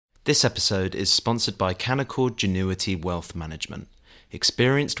This episode is sponsored by Canaccord Genuity Wealth Management,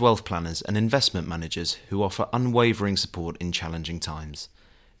 experienced wealth planners and investment managers who offer unwavering support in challenging times.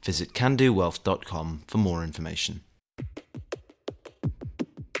 Visit candowealth.com for more information.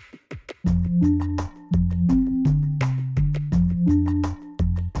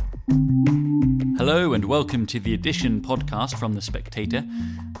 Hello and welcome to the Edition podcast from The Spectator.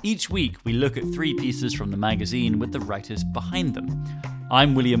 Each week we look at three pieces from the magazine with the writers behind them.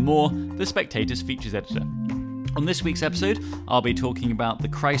 I'm William Moore, The Spectator's features editor. On this week's episode, I'll be talking about the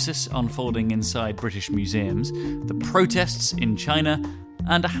crisis unfolding inside British museums, the protests in China,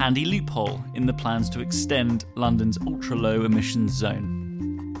 and a handy loophole in the plans to extend London's ultra-low emissions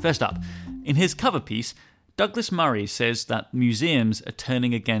zone. First up, in his cover piece, Douglas Murray says that museums are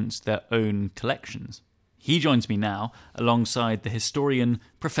turning against their own collections. He joins me now alongside the historian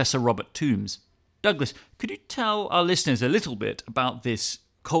Professor Robert Toombs. Douglas, could you tell our listeners a little bit about this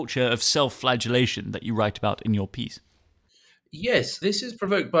culture of self-flagellation that you write about in your piece? Yes, this is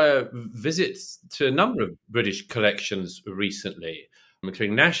provoked by a visit to a number of British collections recently,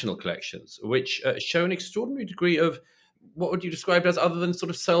 including national collections, which show an extraordinary degree of what would you describe as other than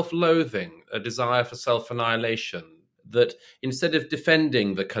sort of self-loathing, a desire for self-annihilation, that instead of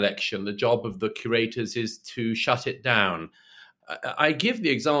defending the collection, the job of the curators is to shut it down. I give the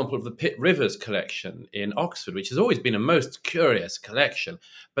example of the Pitt Rivers collection in Oxford, which has always been a most curious collection,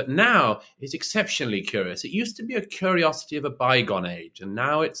 but now is exceptionally curious. It used to be a curiosity of a bygone age, and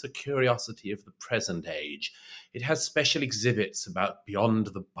now it's a curiosity of the present age. It has special exhibits about beyond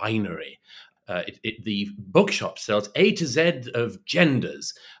the binary. The bookshop sells A to Z of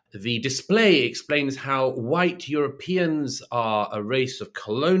genders. The display explains how white Europeans are a race of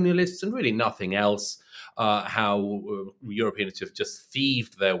colonialists and really nothing else. How Europeans have just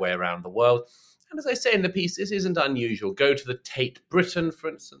thieved their way around the world. And as I say in the piece, this isn't unusual. Go to the Tate Britain, for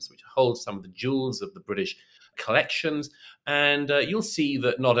instance, which holds some of the jewels of the British collections, and you'll see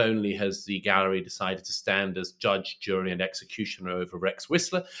that not only has the gallery decided to stand as judge, jury, and executioner over Rex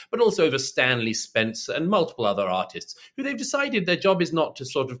Whistler, but also over Stanley Spencer and multiple other artists, who they've decided their job is not to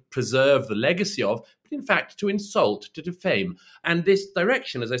sort of preserve the legacy of, but in fact to insult, to defame. And this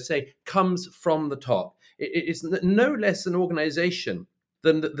direction, as I say, comes from the top. It's no less an organization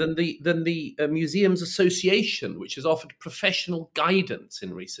than the Museums Association, which has offered professional guidance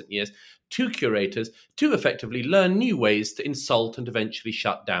in recent years to curators to effectively learn new ways to insult and eventually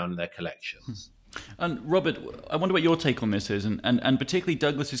shut down their collections. And Robert, I wonder what your take on this is, and particularly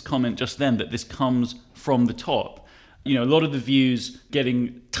Douglas's comment just then that this comes from the top. You know, a lot of the views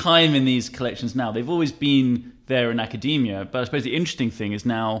getting time in these collections now, they've always been there in academia, but I suppose the interesting thing is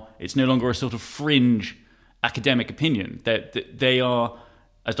now it's no longer a sort of fringe academic opinion, that they are,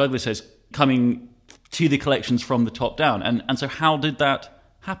 as Douglas says, coming to the collections from the top down. And so how did that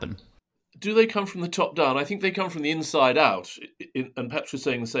happen? Do they come from the top down? I think they come from the inside out, and perhaps we're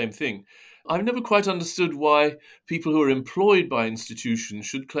saying the same thing. I've never quite understood why people who are employed by institutions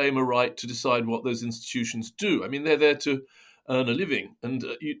should claim a right to decide what those institutions do. I mean, they're there to earn a living, and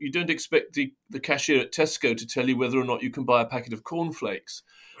you don't expect the cashier at Tesco to tell you whether or not you can buy a packet of cornflakes.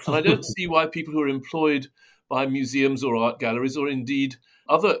 And I don't see why people who are employed by museums or art galleries or indeed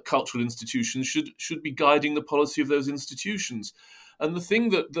other cultural institutions should be guiding the policy of those institutions. And the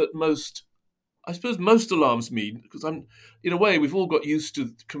thing that most alarms me, because in a way we've all got used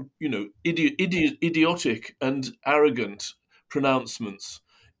to idiotic and arrogant pronouncements,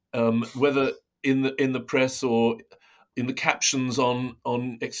 whether in the press or in the captions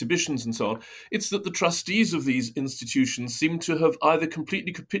on exhibitions and so on. It's that the trustees of these institutions seem to have either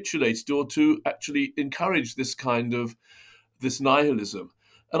completely capitulated or to actually encourage this nihilism.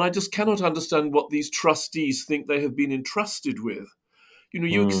 And I just cannot understand what these trustees think they have been entrusted with. You know,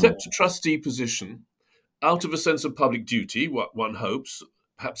 you accept a trustee position out of a sense of public duty, what one hopes,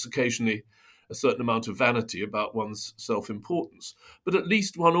 perhaps occasionally a certain amount of vanity about one's self-importance. But at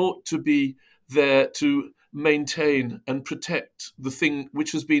least one ought to be there to maintain and protect the thing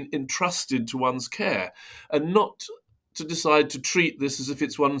which has been entrusted to one's care, and not to decide to treat this as if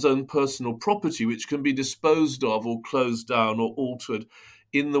it's one's own personal property, which can be disposed of or closed down or altered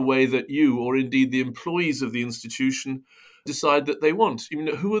in the way that you, or indeed the employees of the institution, decide that they want. I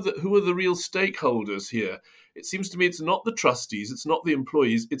mean, who are the real stakeholders here? It seems to me it's not the trustees, it's not the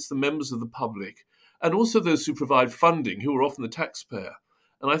employees, it's the members of the public, and also those who provide funding, who are often the taxpayer.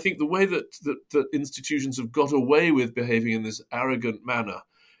 And I think the way that institutions have got away with behaving in this arrogant manner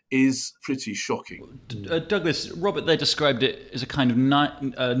is pretty shocking. Douglas, Robert there described it as a kind of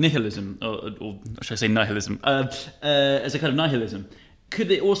nihilism, or should I say nihilism, as a kind of nihilism. Could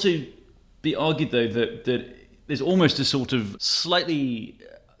it also be argued, though, that there's almost a sort of slightly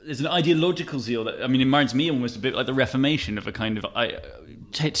there's an ideological zeal that, I mean, it reminds me almost a bit like the Reformation, of a kind of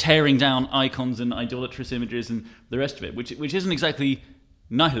tearing down icons and idolatrous images and the rest of it, which isn't exactly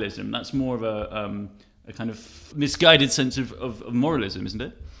nihilism. That's more of a kind of misguided sense of moralism, isn't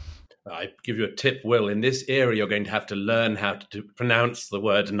it? I give you a tip, Will. In this area, you're going to have to learn how to pronounce the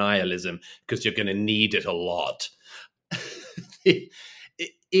word nihilism, because you're going to need it a lot.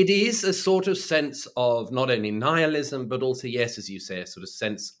 It is a sort of sense of not only nihilism, but also, yes, as you say, a sort of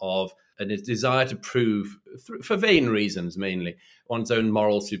sense of a desire to prove, for vain reasons mainly, one's own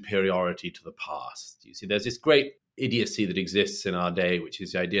moral superiority to the past. You see, there's this great idiocy that exists in our day, which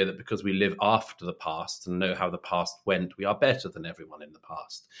is the idea that because we live after the past and know how the past went, we are better than everyone in the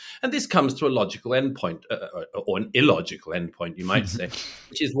past. And this comes to a logical endpoint, or an illogical endpoint, you might say,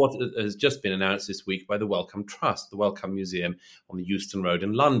 which is what has just been announced this week by the Wellcome Trust, the Wellcome Museum on the Euston Road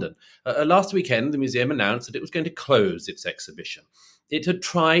in London. Last weekend, the museum announced that it was going to close its exhibition. It had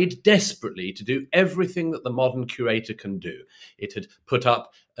tried desperately to do everything that the modern curator can do. It had put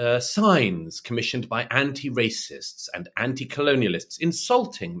up signs commissioned by anti-racists and anti-colonialists,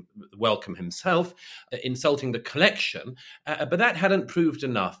 insulting Wellcome himself, insulting the collection, but that hadn't proved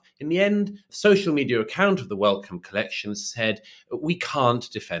enough. In the end, the social media account of the Wellcome collection said, we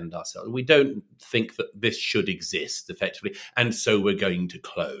can't defend ourselves. We don't think that this should exist, effectively, and so we're going to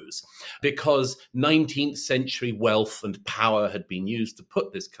close. Because 19th century wealth and power had been used to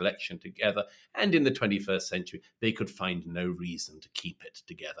put this collection together, and in the 21st century, they could find no reason to keep it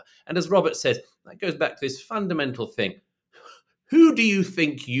together. And as Robert says, that goes back to this fundamental thing. Who do you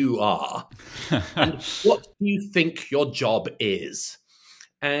think you are? And what do you think your job is?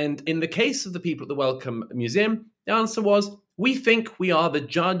 And in the case of the people at the Wellcome Museum, the answer was, we think we are the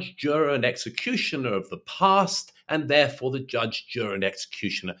judge, juror, and executioner of the past, and therefore the judge, juror, and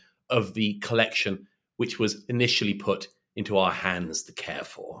executioner of the collection, which was initially put into our hands to care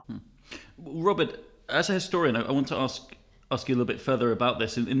for. Robert, as a historian, I want to ask you a little bit further about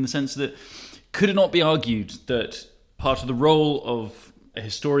this, in the sense that, could it not be argued that part of the role of a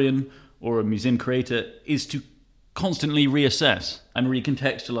historian or a museum creator is to constantly reassess and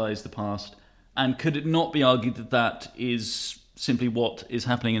recontextualize the past? And could it not be argued that that is simply what is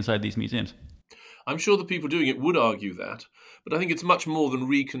happening inside these museums? I'm sure the people doing it would argue that, but I think it's much more than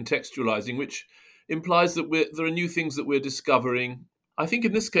recontextualizing, which implies that there are new things that we're discovering. I think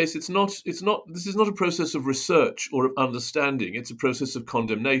in this case, this is not a process of research or of understanding. It's a process of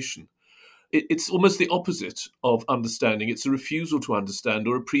condemnation. It's almost the opposite of understanding. It's a refusal to understand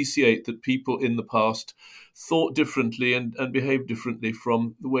or appreciate that people in the past thought differently and behaved differently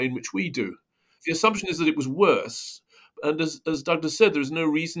from the way in which we do. The assumption is that it was worse. And as Douglas said, there is no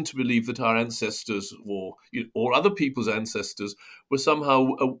reason to believe that our ancestors or other people's ancestors were somehow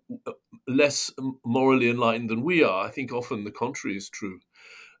less morally enlightened than we are. I think often the contrary is true.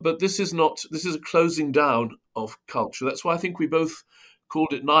 But this is a closing down of culture. That's why I think we both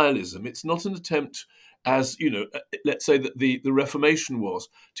called it nihilism. It's not an attempt, as, let's say that the Reformation was,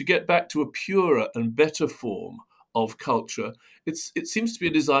 to get back to a purer and better form of culture. It seems to be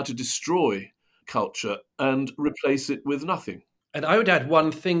a desire to destroy culture and replace it with nothing. And I would add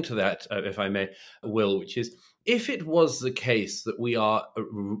one thing to that, if I may, Will, which is, if it was the case that we are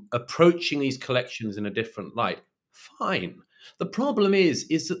approaching these collections in a different light, fine. The problem is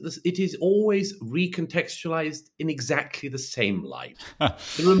that it is always recontextualized in exactly the same light.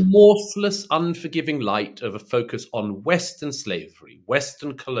 The remorseless, unforgiving light of a focus on Western slavery,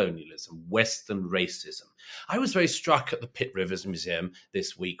 Western colonialism, Western racism. I was very struck at the Pitt Rivers Museum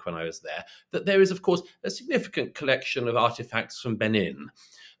this week when I was there that there is, of course, a significant collection of artifacts from Benin.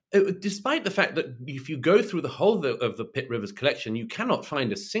 Despite the fact that if you go through the whole of the Pitt Rivers collection, you cannot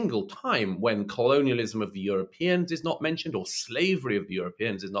find a single time when colonialism of the Europeans is not mentioned or slavery of the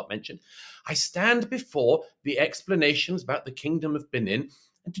Europeans is not mentioned, I stand before the explanations about the Kingdom of Benin,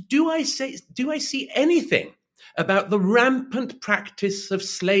 and do I see anything about the rampant practice of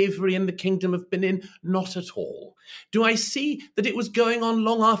slavery in the Kingdom of Benin? Not at all. Do I see that it was going on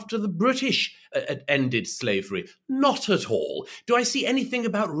long after the British ended slavery? Not at all. Do I see anything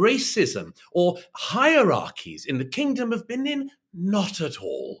about racism or hierarchies in the Kingdom of Benin? Not at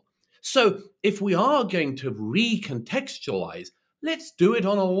all. So if we are going to recontextualize, let's do it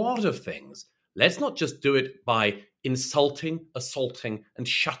on a lot of things. Let's not just do it by insulting, assaulting, and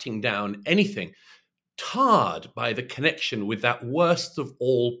shutting down anything tarred by the connection with that worst of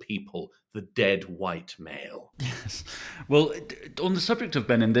all people, the dead white male. Yes. Well, on the subject of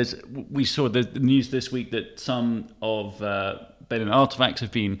Benin, we saw the news this week that some of Benin artifacts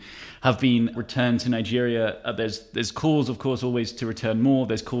have been returned to Nigeria. There's calls, of course, always to return more.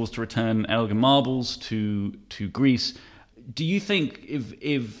 There's calls to return Elgin marbles to Greece. Do you think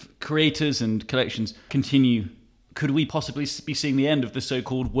if creators and collections continue, could we possibly be seeing the end of the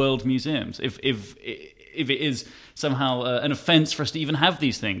so-called world museums? If it is somehow an offence for us to even have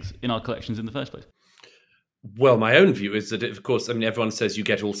these things in our collections in the first place? Well, my own view is that, of course, everyone says you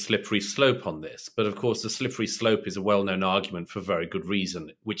get all slippery slope on this. But, of course, the slippery slope is a well-known argument for very good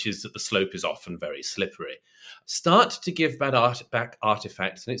reason, which is that the slope is often very slippery. Start to give back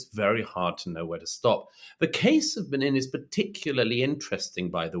artifacts, and it's very hard to know where to stop. The case of Benin is particularly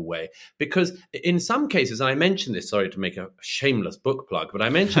interesting, by the way, because in some cases, and I mentioned this, sorry to make a shameless book plug, but I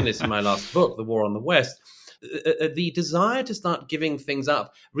mentioned this in my last book, The War on the West, the desire to start giving things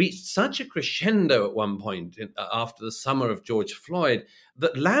up reached such a crescendo at one point after the summer of George Floyd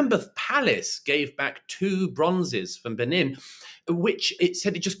that Lambeth Palace gave back 2 bronzes from Benin, which it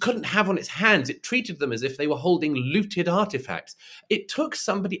said it just couldn't have on its hands. It treated them as if they were holding looted artifacts. It took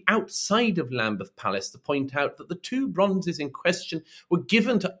somebody outside of Lambeth Palace to point out that the 2 bronzes in question were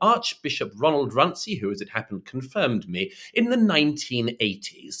given to Archbishop Ronald Runcie, who, as it happened, confirmed me, in the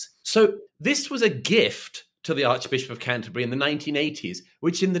 1980s. So this was a gift to the Archbishop of Canterbury in the 1980s,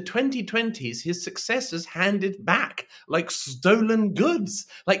 which in the 2020s his successors handed back like stolen goods,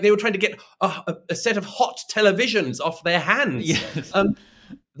 like they were trying to get a set of hot televisions off their hands. Yes.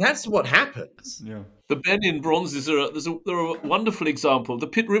 That's what happens. Yeah. The Benin bronzes are a wonderful example. The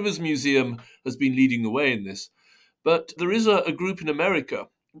Pitt Rivers Museum has been leading the way in this, but there is a group in America.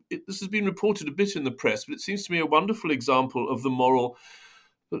 This has been reported a bit in the press, but it seems to me a wonderful example of the moral,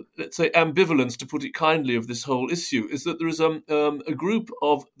 let's say, ambivalence, to put it kindly, of this whole issue, is that there is a group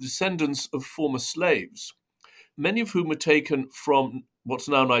of descendants of former slaves, many of whom were taken from what's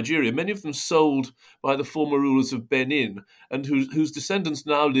now Nigeria, many of them sold by the former rulers of Benin, and whose descendants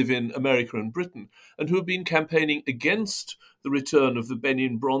now live in America and Britain, and who have been campaigning against the return of the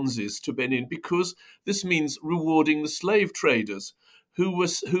Benin bronzes to Benin, because this means rewarding the slave traders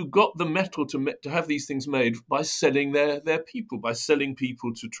who got the metal to have these things made by selling their people, by selling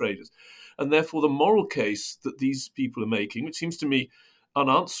people to traders. And therefore the moral case that these people are making, which seems to me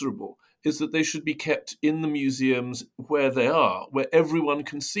unanswerable, is that they should be kept in the museums where they are, where everyone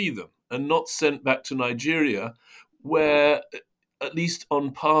can see them, and not sent back to Nigeria, where, at least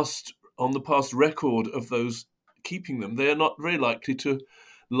on the past record of those keeping them, they are not very likely to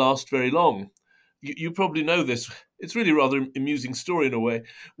last very long. You probably know this. It's really a rather amusing story in a way.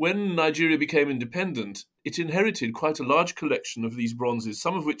 When Nigeria became independent, it inherited quite a large collection of these bronzes,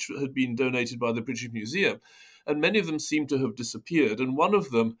 some of which had been donated by the British Museum, and many of them seem to have disappeared. And one of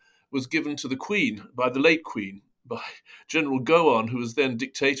them was given to the Queen, by the late Queen, by General Gowon, who was then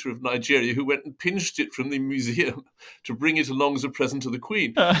dictator of Nigeria, who went and pinched it from the museum to bring it along as a present to the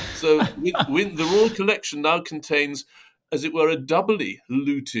Queen. So the Royal Collection now contains, as it were, a doubly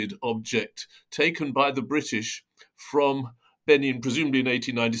looted object taken by the British from Benin, presumably in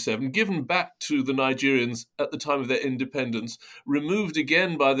 1897, given back to the Nigerians at the time of their independence, removed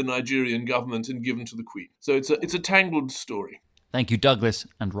again by the Nigerian government and given to the Queen. So it's a tangled story. Thank you, Douglas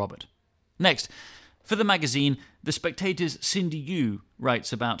and Robert. Next, for the magazine, The Spectator's Cindy Yu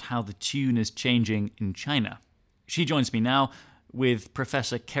writes about how the tune is changing in China. She joins me now with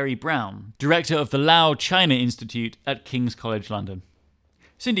Professor Kerry Brown, director of the Lau China Institute at King's College London.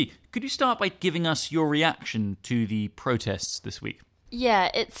 Cindy, could you start by giving us your reaction to the protests this week? Yeah,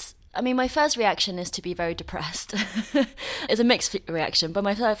 my first reaction is to be very depressed. It's a mixed reaction, but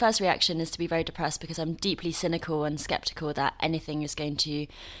my first reaction is to be very depressed because I'm deeply cynical and skeptical that anything is going to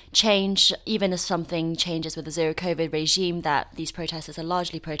change, even if something changes with the zero-COVID regime that these protesters are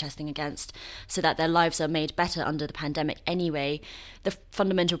largely protesting against, so that their lives are made better under the pandemic anyway. The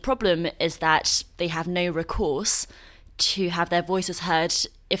fundamental problem is that they have no recourse to have their voices heard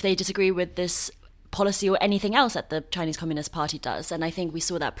if they disagree with this policy or anything else that the Chinese Communist Party does. And I think we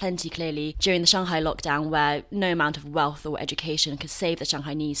saw that plenty clearly during the Shanghai lockdown, where no amount of wealth or education could save the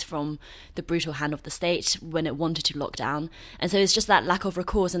Shanghainese from the brutal hand of the state when it wanted to lock down. And so it's just that lack of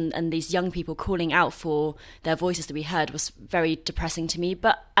recourse and these young people calling out for their voices to be heard was very depressing to me.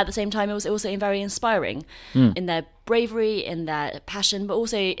 But at the same time, it was also very inspiring in their bravery, in their passion, but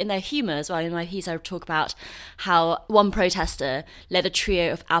also in their humour as well. In my piece, I talk about how one protester led a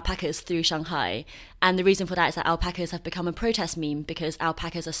trio of alpacas through Shanghai. And the reason for that is that alpacas have become a protest meme because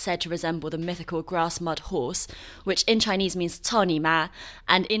alpacas are said to resemble the mythical grass mud horse, which in Chinese means 操你妈,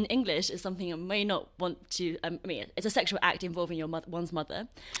 and in English is something you may not want to... it's a sexual act involving one's mother.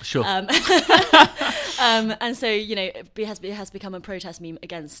 Sure. And so, it has become a protest meme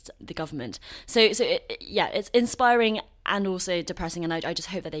against the government. So it's inspiring and also depressing, and I just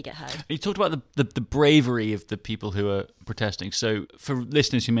hope that they get heard. You talked about the bravery of the people who are protesting. So for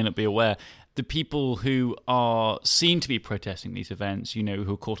listeners who may not be aware, the people who are seen to be protesting these events,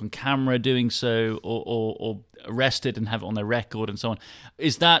 who are caught on camera doing so, or arrested and have it on their record and so on,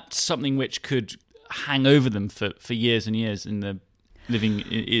 is that something which could hang over them for years and years living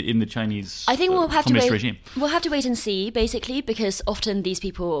in the Chinese I think communist regime? We'll have to wait and see, basically, because often these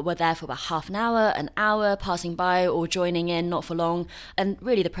people were there for about half an hour, passing by or joining in, not for long. And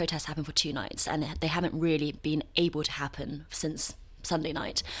really the protests happened for 2 nights, and they haven't really been able to happen since Sunday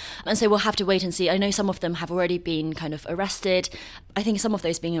night. And so we'll have to wait and see. I know some of them have already been kind of arrested. I think some of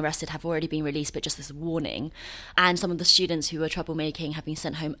those being arrested have already been released, but just as a warning. And some of the students who were troublemaking have been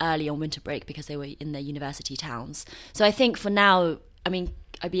sent home early on winter break because they were in their university towns. So I think for now,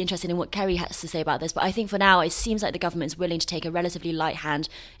 I'd be interested in what Kerry has to say about this, but I think for now it seems like the government is willing to take a relatively light hand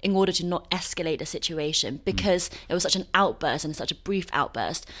in order to not escalate the situation, because it was such an outburst and such a brief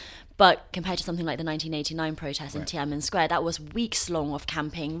outburst. But compared to something like the 1989 protests in Tiananmen Square, that was weeks long of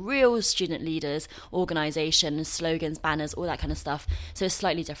camping, real student leaders, organisation, slogans, banners, all that kind of stuff. So it's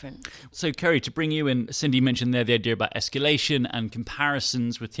slightly different. So Kerry, to bring you in, Cindy mentioned there the idea about escalation and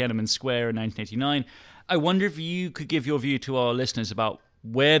comparisons with Tiananmen Square in 1989. I wonder if you could give your view to our listeners about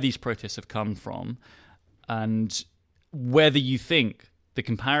where these protests have come from and whether you think the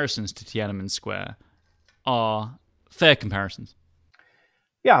comparisons to Tiananmen Square are fair comparisons.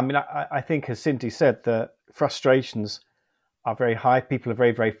 Yeah, I think, as Cindy said, the frustrations are very high. People are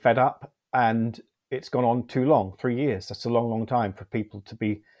very, very fed up, and it's gone on too long. 3 years, that's a long, long time for people to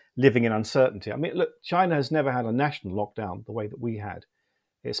be living in uncertainty. Look, China has never had a national lockdown the way that we had.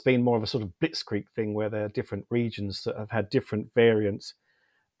 It's been more of a sort of blitzkrieg thing where there are different regions that have had different variants.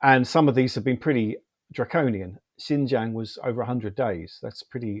 And some of these have been pretty draconian. Xinjiang was over 100 days. That's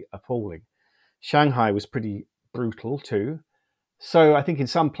pretty appalling. Shanghai was pretty brutal too. So I think in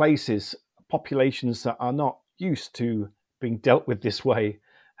some places, populations that are not used to being dealt with this way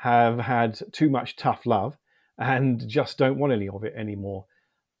have had too much tough love and just don't want any of it anymore.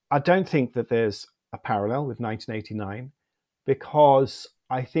 I don't think that there's a parallel with 1989, because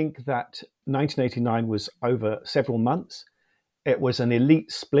I think that 1989 was over several months. It was an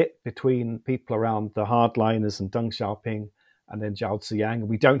elite split between people around the hardliners and Deng Xiaoping and then Zhao Ziyang. And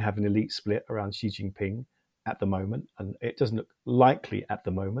we don't have an elite split around Xi Jinping at the moment, and it doesn't look likely at the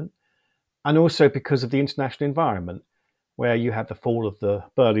moment. And also because of the international environment, where you had the fall of the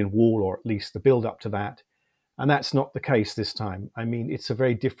Berlin Wall, or at least the build up to that. And that's not the case this time. It's a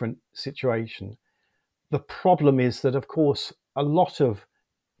very different situation. The problem is that, of course, a lot of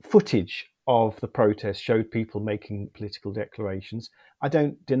footage of the protests showed people making political declarations. I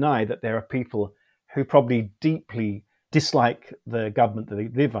don't deny that there are people who probably deeply dislike the government that they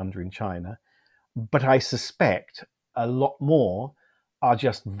live under in China, but I suspect a lot more are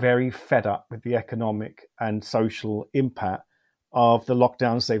just very fed up with the economic and social impact of the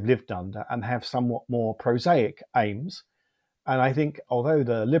lockdowns they've lived under and have somewhat more prosaic aims. And I think although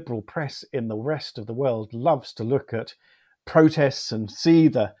the liberal press in the rest of the world loves to look at protests and see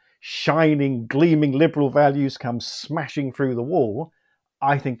the shining, gleaming liberal values come smashing through the wall,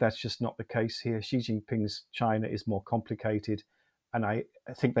 I think that's just not the case here. Xi Jinping's China is more complicated, and I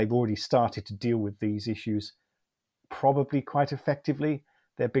think they've already started to deal with these issues probably quite effectively.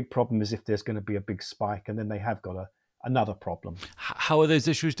 Their big problem is if there's going to be a big spike, and then they have got another problem. How are those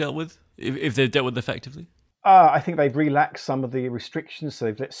issues dealt with, if they're dealt with effectively? I think they've relaxed some of the restrictions. So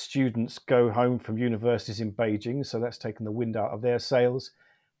they've let students go home from universities in Beijing, so that's taken the wind out of their sails.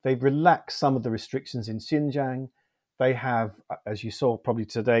 They've relaxed some of the restrictions in Xinjiang. They have, as you saw probably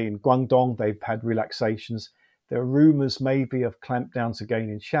today in Guangdong, they've had relaxations. There are rumours maybe of clampdowns again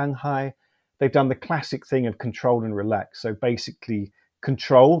in Shanghai. They've done the classic thing of control and relax. So basically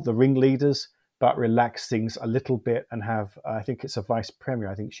control the ringleaders, but relax things a little bit and have, I think it's a vice premier,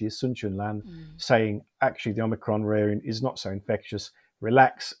 I think she is Sun Chunlan, saying, actually the Omicron variant is not so infectious.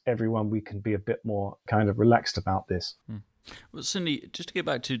 Relax, everyone, we can be a bit more kind of relaxed about this. Well, Cindy, just to get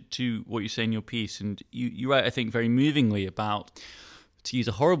back to what you say in your piece, and you write, I think, very movingly about, to use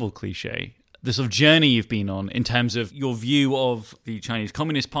a horrible cliche, the sort of journey you've been on in terms of your view of the Chinese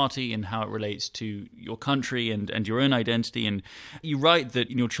Communist Party and how it relates to your country and your own identity. And you write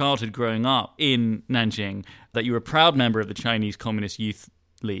that in your childhood growing up in Nanjing, that you were a proud member of the Chinese Communist Youth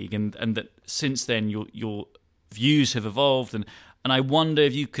League, and that since then your views have evolved. And I wonder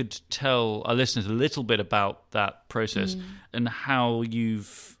if you could tell our listeners a little bit about that process and how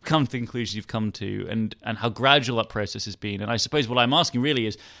you've come to the conclusions you've come to and how gradual that process has been. And I suppose what I'm asking really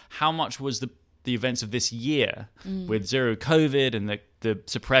is how much was the events of this year with zero COVID and the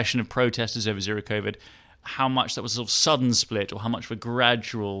suppression of protesters over zero COVID, how much that was a sort of sudden split or how much of a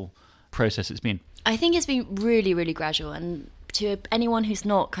gradual process it's been? I think it's been really, really gradual. And to anyone who's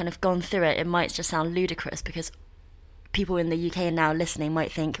not kind of gone through it, it might just sound ludicrous because people in the UK now listening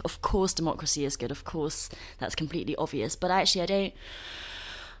might think, of course democracy is good, of course that's completely obvious. But actually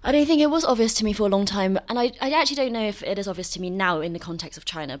I don't think it was obvious to me for a long time. And I actually don't know if it is obvious to me now in the context of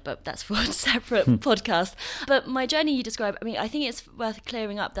China, but that's for a separate podcast. But my journey you describe, I mean, I think it's worth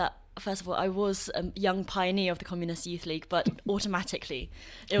clearing up that, first of all, I was a young pioneer of the Communist Youth League, but automatically.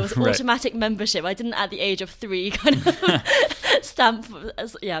 It was Right. automatic membership. I didn't, at the age of 3, kind of stamp.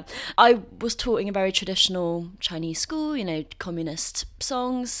 Yeah. I was taught in a very traditional Chinese school, communist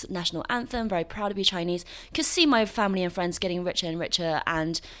songs, national anthem, very proud to be Chinese. Could see my family and friends getting richer and richer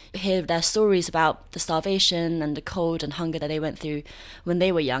and hear their stories about the starvation and the cold and hunger that they went through when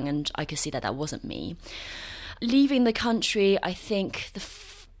they were young, and I could see that that wasn't me. Leaving the country, I think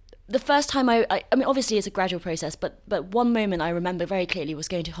the first time I mean, obviously it's a gradual process, but one moment I remember very clearly was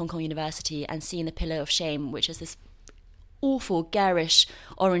going to Hong Kong University and seeing the Pillar of Shame, which is this awful, garish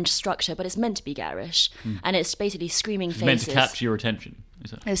orange structure, but it's meant to be garish. And it's basically screaming faces. Meant to capture your attention.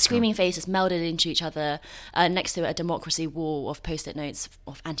 Is that? Those screaming faces melded into each other next to a democracy wall of post-it notes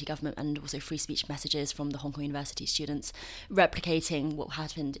of anti-government and also free speech messages from the Hong Kong University students replicating what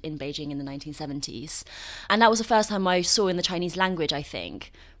happened in Beijing in the 1970s. And that was the first time I saw in the Chinese language, I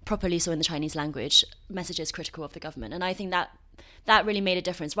think, properly saw in the Chinese language, messages critical of the government. And I think that really made a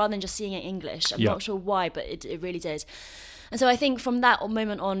difference, rather than just seeing it in English. I'm not sure why, but it really did. And so I think from that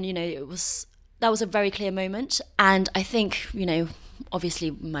moment on, that was a very clear moment. And I think,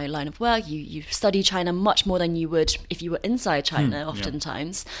 obviously my line of work, you study China much more than you would if you were inside China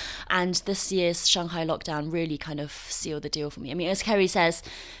oftentimes. And this year's Shanghai lockdown really kind of sealed the deal for me. I mean, as Kerry says,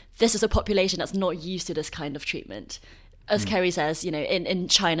 this is a population that's not used to this kind of treatment. As Kerry says, in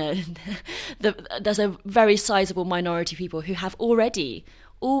China, there's a very sizable minority of people who have already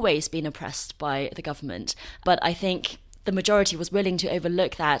always been oppressed by the government. But I think the majority was willing to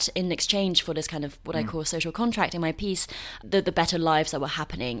overlook that in exchange for this kind of what I call social contract in my piece, the better lives that were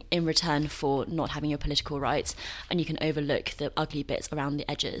happening in return for not having your political rights, and you can overlook the ugly bits around the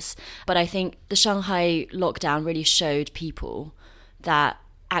edges. But I think the Shanghai lockdown really showed people that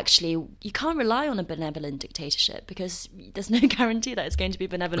actually you can't rely on a benevolent dictatorship because there's no guarantee that it's going to be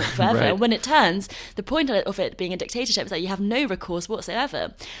benevolent forever. Right. And when it turns, the point of it being a dictatorship is that you have no recourse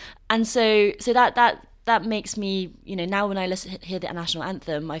whatsoever. And so that makes me, now when I hear the national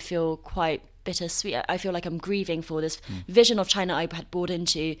anthem, I feel quite bittersweet. I feel like I'm grieving for this vision of China I had bought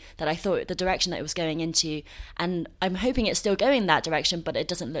into, that I thought the direction that it was going into, and I'm hoping it's still going that direction, but it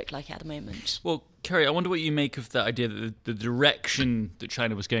doesn't look like it at the moment. Well, Kerry, I wonder what you make of the idea that the direction that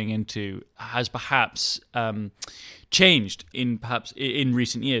China was going into has perhaps changed in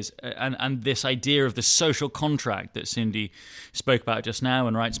recent years, and this idea of the social contract that Cindy spoke about just now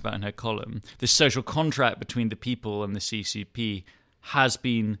and writes about in her column, this social contract between the people and the CCP has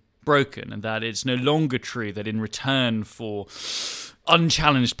been broken, and that it's no longer true that in return for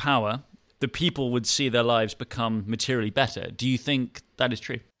unchallenged power, the people would see their lives become materially better. Do you think that is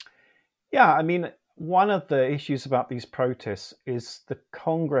true? Yeah, I mean, one of the issues about these protests is the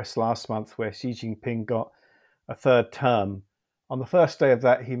Congress last month where Xi Jinping got a third term. On the first day of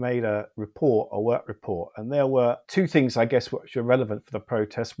that, he made a work report, and there were two things, I guess, which are relevant for the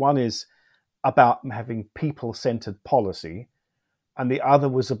protests. One is about having people-centered policy, and the other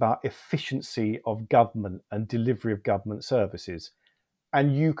was about efficiency of government and delivery of government services.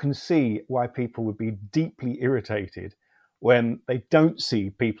 And you can see why people would be deeply irritated when they don't see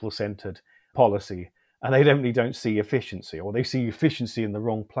people-centered policy and they don't see efficiency, or they see efficiency in the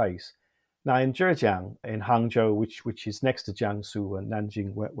wrong place. Now, in Zhejiang, in Hangzhou, which is next to Jiangsu and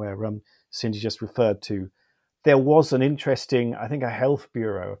Nanjing, where Cindy just referred to, there was an interesting, I think a health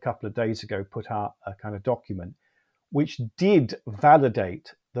bureau a couple of days ago put out a kind of document which did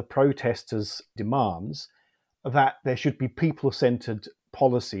validate the protesters' demands that there should be people-centered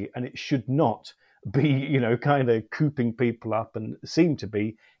policy and it should not be, kind of cooping people up and seem to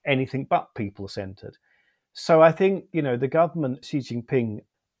be anything but people-centered. So I think, the government, Xi Jinping,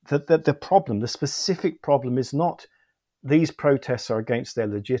 the specific problem is not these protests are against their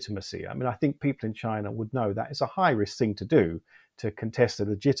legitimacy. I mean, I think people in China would know that is a high-risk thing to do, to contest the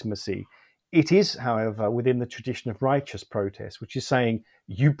legitimacy. It is, however, within the tradition of righteous protest, which is saying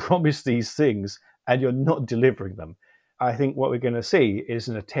you promise these things and you're not delivering them. I think what we're going to see is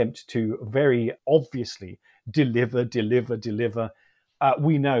an attempt to very obviously deliver.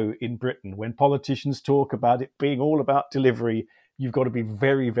 We know in Britain, when politicians talk about it being all about delivery, you've got to be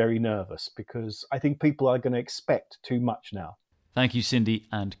very, very nervous because I think people are going to expect too much now. Thank you, Cindy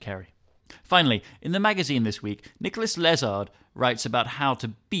and Kerry. Finally, in the magazine this week, Nicholas Lezard writes about how to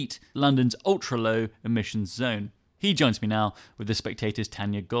beat London's ultra-low emissions zone. He joins me now with The Spectator's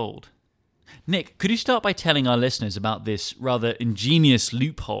Tanya Gold. Nick, could you start by telling our listeners about this rather ingenious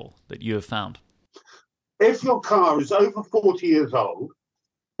loophole that you have found? If your car is over 40 years old,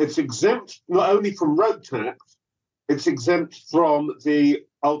 it's exempt not only from road tax, it's exempt from the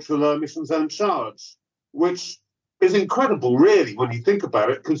ultra-low emission zone charge, which is incredible, really, when you think about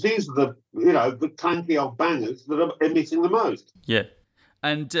it, because these are the clanky old bangers that are emitting the most. Yeah.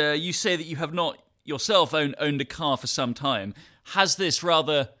 And you say that you have not yourself owned a car for some time. Has this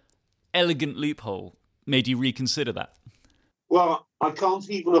rather elegant loophole made you reconsider that? Well, I can't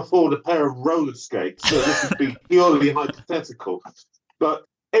even afford a pair of roller skates, so this would be purely hypothetical. But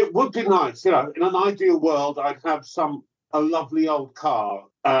it would be nice, in an ideal world, I'd have a lovely old car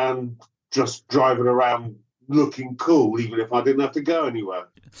and just drive it around looking cool, even if I didn't have to go anywhere.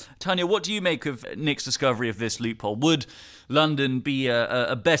 Tanya, what do you make of Nick's discovery of this loophole? Would London be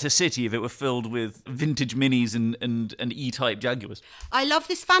a better city if it were filled with vintage Minis and E-Type Jaguars? I love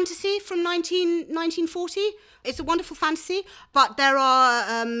this fantasy from 1940. It's a wonderful fantasy, but there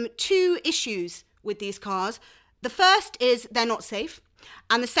are two issues with these cars. The first is they're not safe.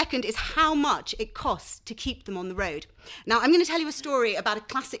 And the second is how much it costs to keep them on the road. Now, I'm going to tell you a story about a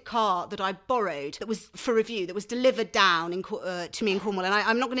classic car that I borrowed that was for review, that was delivered down to me in Cornwall. And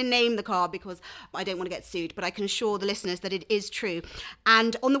I'm not going to name the car because I don't want to get sued, but I can assure the listeners that it is true.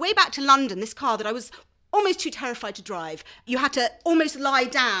 And on the way back to London, this car that I was almost too terrified to drive. You had to almost lie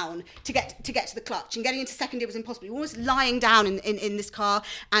down to get to the clutch, and getting into second gear was impossible. You were almost lying down in this car,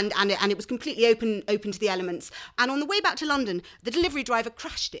 and it was completely open to the elements. And on the way back to London, the delivery driver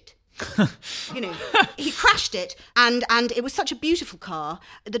crashed it. He crashed it, and it was such a beautiful car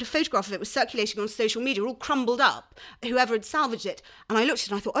that a photograph of it was circulating on social media, all crumbled up, whoever had salvaged it. And I looked at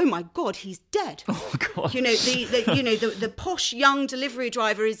it and I thought, oh my God, he's dead. Oh God. The posh young delivery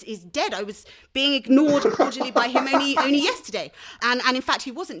driver is dead. I was being ignored cordially by him only yesterday. And in fact,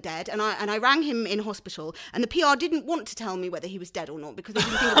 he wasn't dead. And I rang him in hospital, and the PR didn't want to tell me whether he was dead or not because they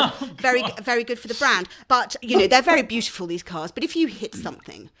didn't think it was very good for the brand. But, they're very beautiful, these cars. But if you hit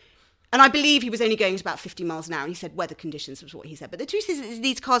something, and I believe he was only going at about 50 miles an hour, and he said weather conditions was what he said. But the truth is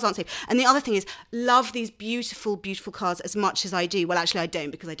these cars aren't safe. And the other thing is, love these beautiful, beautiful cars as much as I do. Well, actually, I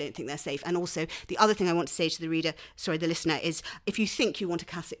don't, because I don't think they're safe. And also, the other thing I want to say to the listener, is if you think you want a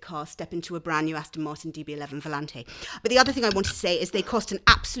classic car, step into a brand new Aston Martin DB11 Volante. But the other thing I want to say is they cost an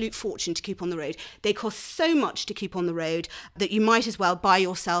absolute fortune to keep on the road. They cost so much to keep on the road that you might as well buy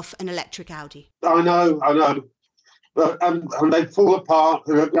yourself an electric Audi. I know. And they fall apart.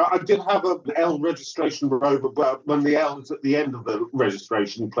 I did have an L registration Rover, but when the L is at the end of the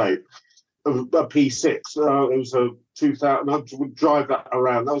registration plate, a P6. It was a 2000. I would drive that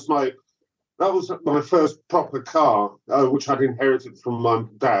around. That was my first proper car, which I'd inherited from my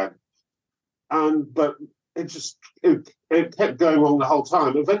dad. But it kept going on the whole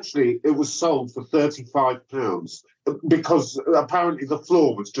time. Eventually, it was sold for £35 because apparently the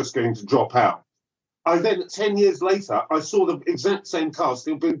floor was just going to drop out. Then, 10 years later, I saw the exact same car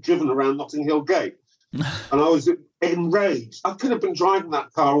still being driven around Notting Hill Gate. And I was enraged. I could have been driving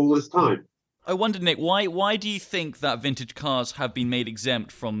that car all this time. I wonder, Nick, why do you think that vintage cars have been made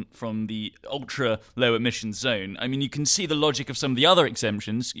exempt from the ultra-low emission zone? I mean, you can see the logic of some of the other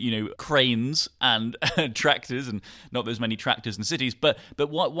exemptions, cranes and tractors, and not there's many tractors in cities, but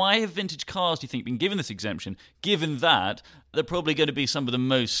why have vintage cars, do you think, been given this exemption, given that they're probably going to be some of the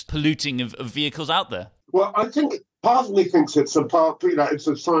most polluting of vehicles out there? Well, I think part of me thinks it's it's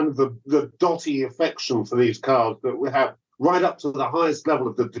a sign of the dotty affection for these cars that we have right up to the highest level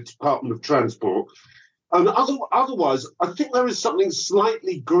of the Department of Transport. And otherwise, I think there is something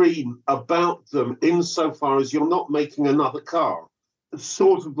slightly green about them insofar as you're not making another car. It's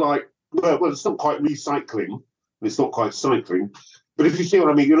sort of like, well, it's not quite recycling, it's not quite cycling, but if you see what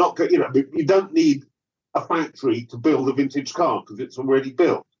I mean, you're not, you don't need a factory to build a vintage car because it's already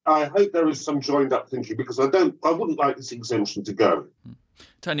built. I hope there is some joined up thinking because I wouldn't like this exemption to go.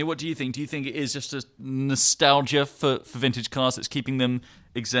 Tanya, what do you think? Do you think it is just a nostalgia for vintage cars that's keeping them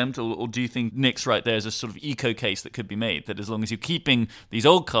exempt, or do you think Nick's right, there's a sort of eco case that could be made, that as long as you're keeping these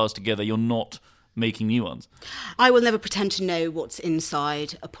old cars together, you're not making new ones? I will never pretend to know what's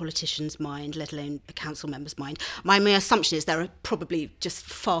inside a politician's mind, let alone a council member's mind. My assumption is there are probably just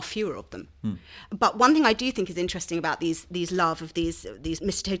far fewer of them. But one thing I do think is interesting about these love of these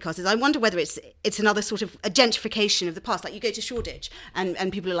Mr. Toad cars is I wonder whether it's another sort of a gentrification of the past. Like you go to Shoreditch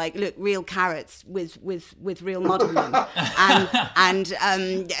and people are like, look, real carrots with real mud on them, and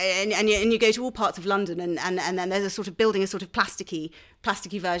you go to all parts of London and then there's a sort of building a sort of plasticky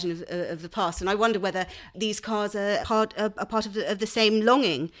plasticky version of the past. And I wonder whether these cars are part of the same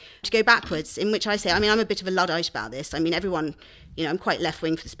longing to go backwards, in which I say, I mean, I'm a bit of a Luddite about this. I mean, everyone, you know, I'm quite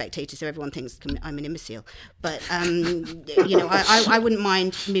left-wing for the Spectator, so everyone thinks I'm an imbecile. But, you know, I wouldn't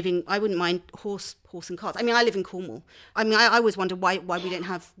mind horse and cars. I mean, I live in Cornwall. I mean, I always wonder why we don't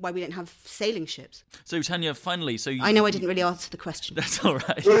have sailing ships. So Tanya, finally, I know I didn't really answer the question. That's all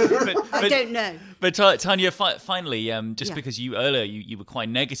right. I don't know. But Tanya, finally, because you earlier you were quite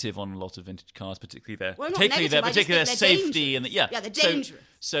negative on a lot of vintage cars, particularly their safety and they're dangerous.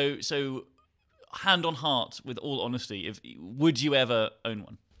 So hand on heart, with all honesty, would you ever own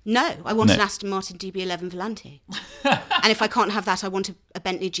one? No, I want an Aston Martin DB11 Volante, and if I can't have that, I want a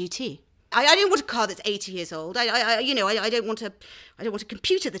Bentley GT. I don't want a car that's 80 years old. I don't want a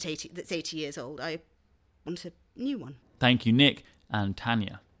computer that's 80 years old. I want a new one. Thank you, Nick and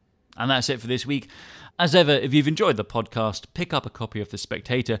Tanya. And that's it for this week. As ever, if you've enjoyed the podcast, pick up a copy of The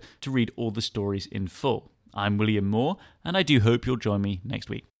Spectator to read all the stories in full. I'm William Moore, and I do hope you'll join me next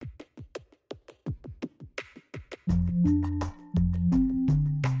week.